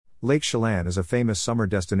Lake Chelan is a famous summer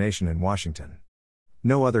destination in Washington.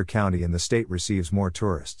 No other county in the state receives more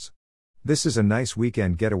tourists. This is a nice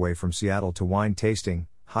weekend getaway from Seattle to wine tasting,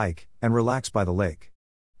 hike, and relax by the lake.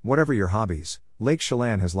 Whatever your hobbies, Lake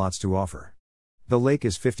Chelan has lots to offer. The lake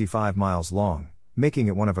is 55 miles long, making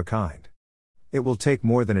it one of a kind. It will take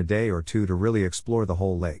more than a day or two to really explore the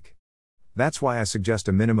whole lake. That's why I suggest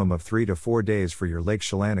a minimum of 3 to 4 days for your Lake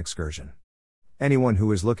Chelan excursion. Anyone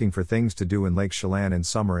who is looking for things to do in Lake Chelan in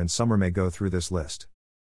summer may go through this list.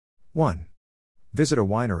 1. Visit a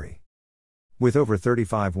winery. With over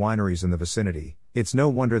 35 wineries in the vicinity, it's no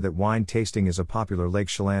wonder that wine tasting is a popular Lake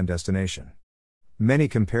Chelan destination. Many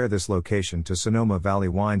compare this location to Sonoma Valley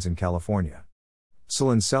wines in California.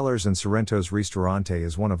 Chelan Cellars and Sorrento's Ristorante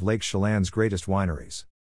is one of Lake Chelan's greatest wineries.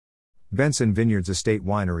 Benson Vineyards Estate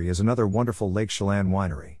Winery is another wonderful Lake Chelan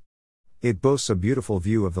winery. It boasts a beautiful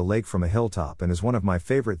view of the lake from a hilltop and is one of my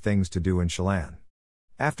favorite things to do in Chelan.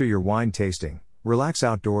 After your wine tasting, relax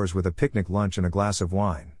outdoors with a picnic lunch and a glass of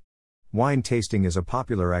wine. Wine tasting is a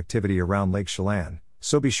popular activity around Lake Chelan,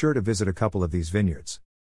 so be sure to visit a couple of these vineyards.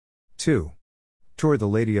 2. Tour the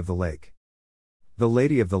Lady of the Lake. The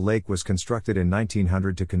Lady of the Lake was constructed in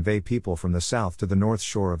 1900 to convey people from the south to the north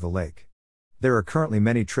shore of the lake. There are currently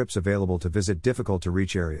many trips available to visit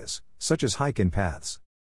difficult-to-reach areas, such as hike-in paths.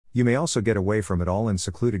 You may also get away from it all in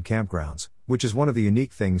secluded campgrounds, which is one of the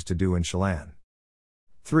unique things to do in Chelan.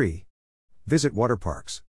 3. Visit water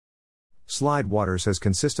parks. Slide Waters has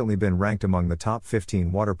consistently been ranked among the top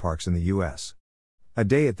 15 water parks in the U.S. A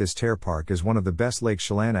day at this Terre Park is one of the best Lake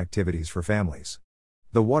Chelan activities for families.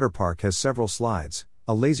 The water park has several slides,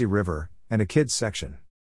 a lazy river, and a kids section.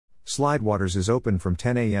 Slide Waters is open from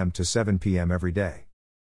 10 a.m. to 7 p.m. every day.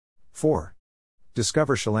 4.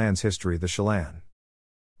 Discover Chelan's history. The Chelan.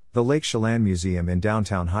 The Lake Chelan Museum in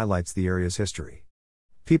downtown highlights the area's history.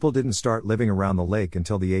 People didn't start living around the lake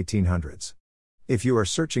until the 1800s. If you are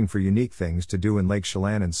searching for unique things to do in Lake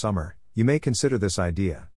Chelan in summer, you may consider this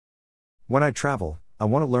idea. When I travel, I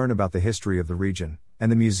want to learn about the history of the region,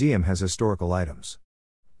 and the museum has historical items.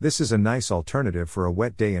 This is a nice alternative for a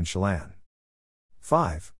wet day in Chelan.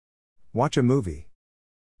 5. Watch a movie.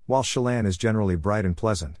 While Chelan is generally bright and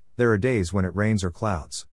pleasant, there are days when it rains or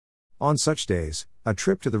clouds. On such days, a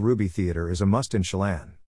trip to the Ruby Theater is a must in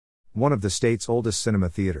Chelan. One of the state's oldest cinema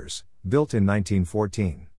theaters, built in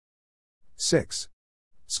 1914. 6.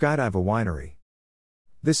 Skydive a winery.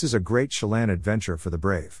 This is a great Chelan adventure for the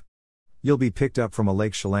brave. You'll be picked up from a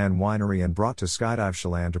Lake Chelan winery and brought to Skydive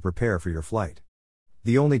Chelan to prepare for your flight.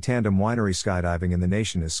 The only tandem winery skydiving in the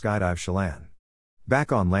nation is Skydive Chelan.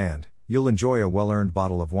 Back on land, you'll enjoy a well-earned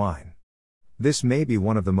bottle of wine. This may be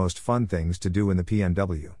one of the most fun things to do in the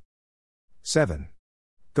PNW. 7.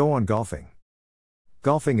 Go on golfing.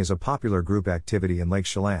 Golfing is a popular group activity in Lake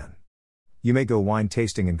Chelan. You may go wine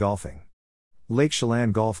tasting and golfing. Lake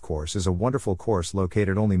Chelan Golf Course is a wonderful course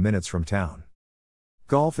located only minutes from town.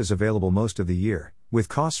 Golf is available most of the year, with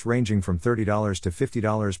costs ranging from $30 to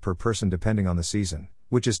 $50 per person depending on the season,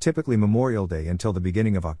 which is typically Memorial Day until the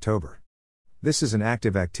beginning of October. This is an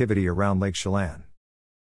active activity around Lake Chelan.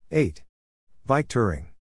 8. Bike touring.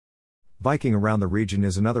 Biking around the region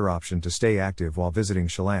is another option to stay active while visiting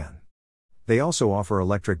Chelan. They also offer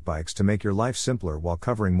electric bikes to make your life simpler while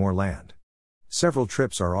covering more land. Several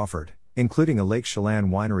trips are offered, including a Lake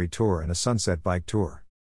Chelan winery tour and a sunset bike tour.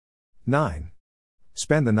 9.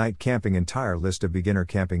 Spend the night camping. Entire list of beginner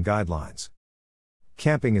camping guidelines.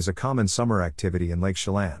 Camping is a common summer activity in Lake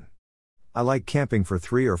Chelan. I like camping for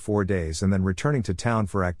 3 or 4 days and then returning to town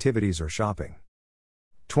for activities or shopping.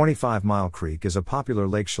 25 Mile Creek is a popular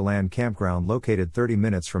Lake Chelan campground located 30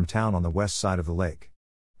 minutes from town on the west side of the lake.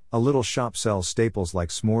 A little shop sells staples like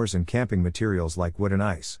s'mores and camping materials like wood and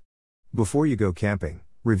ice. Before you go camping,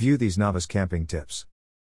 review these novice camping tips.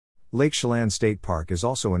 Lake Chelan State Park is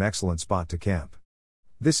also an excellent spot to camp.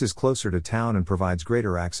 This is closer to town and provides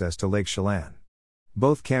greater access to Lake Chelan.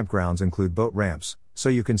 Both campgrounds include boat ramps, so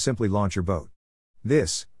you can simply launch your boat.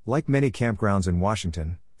 This, like many campgrounds in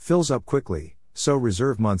Washington, fills up quickly, so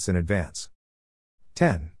reserve months in advance.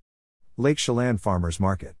 10. Lake Chelan Farmers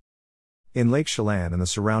Market. In Lake Chelan and the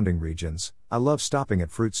surrounding regions, I love stopping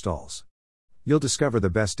at fruit stalls. You'll discover the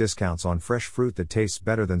best discounts on fresh fruit that tastes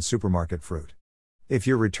better than supermarket fruit. If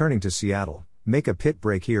you're returning to Seattle, make a pit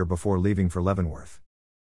break here before leaving for Leavenworth.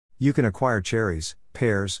 You can acquire cherries,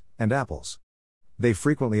 pears, and apples. They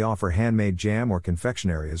frequently offer handmade jam or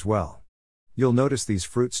confectionery as well. You'll notice these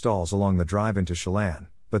fruit stalls along the drive into Chelan,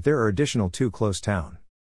 but there are additional 2 close town.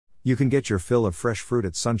 You can get your fill of fresh fruit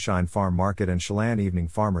at Sunshine Farm Market and Chelan Evening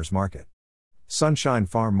Farmers Market. Sunshine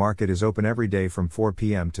Farm Market is open every day from 4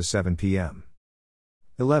 p.m. to 7 p.m.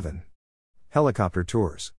 11. Helicopter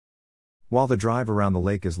tours. While the drive around the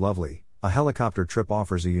lake is lovely, a helicopter trip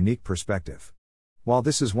offers a unique perspective. While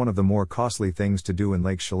this is one of the more costly things to do in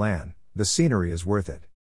Lake Chelan, the scenery is worth it.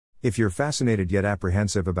 If you're fascinated yet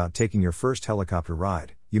apprehensive about taking your first helicopter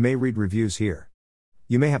ride, you may read reviews here.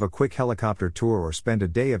 You may have a quick helicopter tour or spend a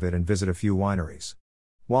day of it and visit a few wineries.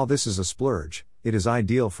 While this is a splurge, it is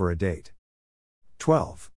ideal for a date.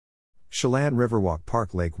 12. Chelan Riverwalk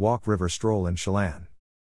Park Lake Walk River Stroll in Chelan.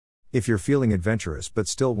 If you're feeling adventurous but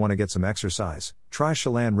still want to get some exercise, try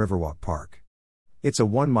Chelan Riverwalk Park. It's a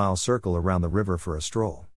 1-mile circle around the river for a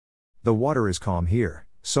stroll. The water is calm here,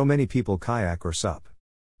 so many people kayak or sup.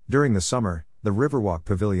 During the summer, the Riverwalk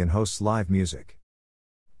Pavilion hosts live music.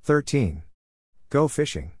 13. Go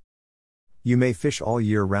fishing. You may fish all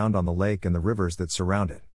year round on the lake and the rivers that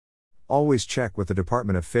surround it. Always check with the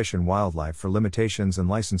Department of Fish and Wildlife for limitations and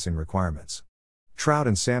licensing requirements. Trout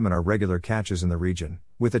and salmon are regular catches in the region,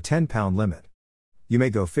 with a 10-pound limit. You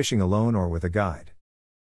may go fishing alone or with a guide.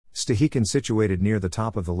 Stehekin, situated near the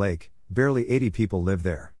top of the lake, barely 80 people live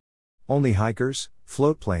there. Only hikers,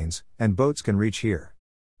 float planes, and boats can reach here.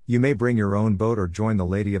 You may bring your own boat or join the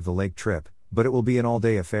Lady of the Lake trip, but it will be an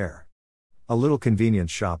all-day affair. A little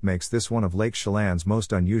convenience shop makes this one of Lake Chelan's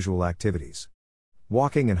most unusual activities.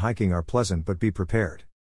 Walking and hiking are pleasant, but be prepared.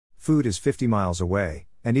 Food is 50 miles away,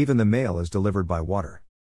 and even the mail is delivered by water.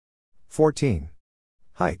 14.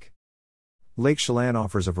 Hike. Lake Chelan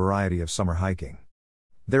offers a variety of summer hiking.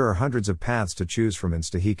 There are hundreds of paths to choose from in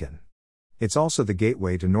Stehekin. It's also the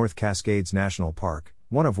gateway to North Cascades National Park,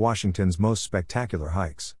 one of Washington's most spectacular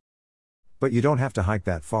hikes. But you don't have to hike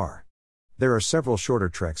that far. There are several shorter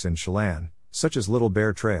treks in Chelan, such as Little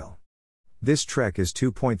Bear Trail. This trek is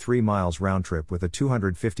 2.3 miles round trip with a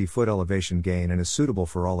 250-foot elevation gain and is suitable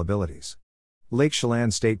for all abilities. Lake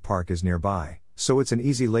Chelan State Park is nearby, so it's an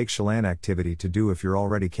easy Lake Chelan activity to do if you're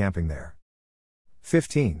already camping there.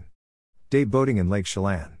 15. Day boating in Lake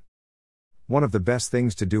Chelan. One of the best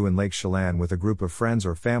things to do in Lake Chelan with a group of friends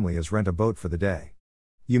or family is rent a boat for the day.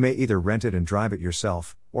 You may either rent it and drive it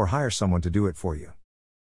yourself, or hire someone to do it for you.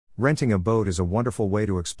 Renting a boat is a wonderful way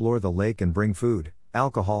to explore the lake and bring food,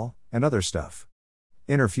 alcohol, and other stuff.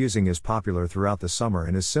 Interfusing is popular throughout the summer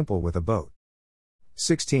and is simple with a boat.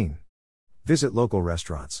 16. Visit local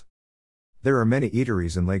restaurants. There are many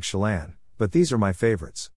eateries in Lake Chelan, but these are my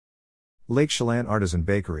favorites. Lake Chelan Artisan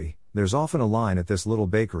Bakery, there's often a line at this little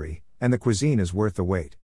bakery, and the cuisine is worth the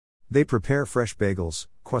wait. They prepare fresh bagels,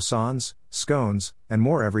 croissants, scones, and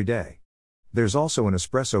more every day. There's also an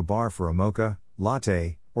espresso bar for a mocha,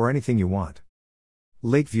 latte, or anything you want.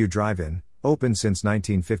 Lakeview Drive-In, open since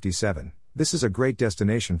 1957, this is a great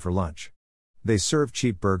destination for lunch. They serve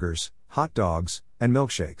cheap burgers, hot dogs, and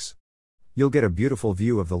milkshakes. You'll get a beautiful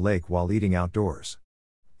view of the lake while eating outdoors.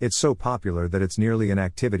 It's so popular that it's nearly an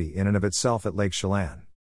activity in and of itself at Lake Chelan.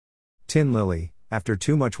 Tin Lily, after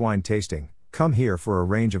too much wine tasting, come here for a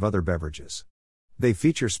range of other beverages. They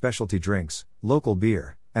feature specialty drinks, local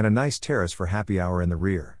beer, and a nice terrace for happy hour in the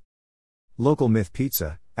rear. Local Myth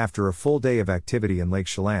Pizza, after a full day of activity in Lake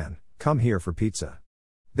Chelan, come here for pizza.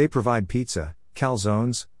 They provide pizza,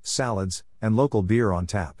 calzones, salads, and local beer on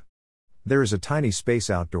tap. There is a tiny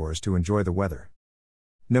space outdoors to enjoy the weather.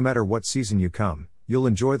 No matter what season you come, you'll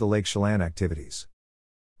enjoy the Lake Chelan activities.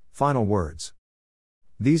 Final words.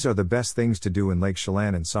 These are the best things to do in Lake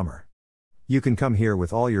Chelan in summer. You can come here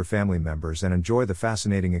with all your family members and enjoy the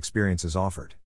fascinating experiences offered.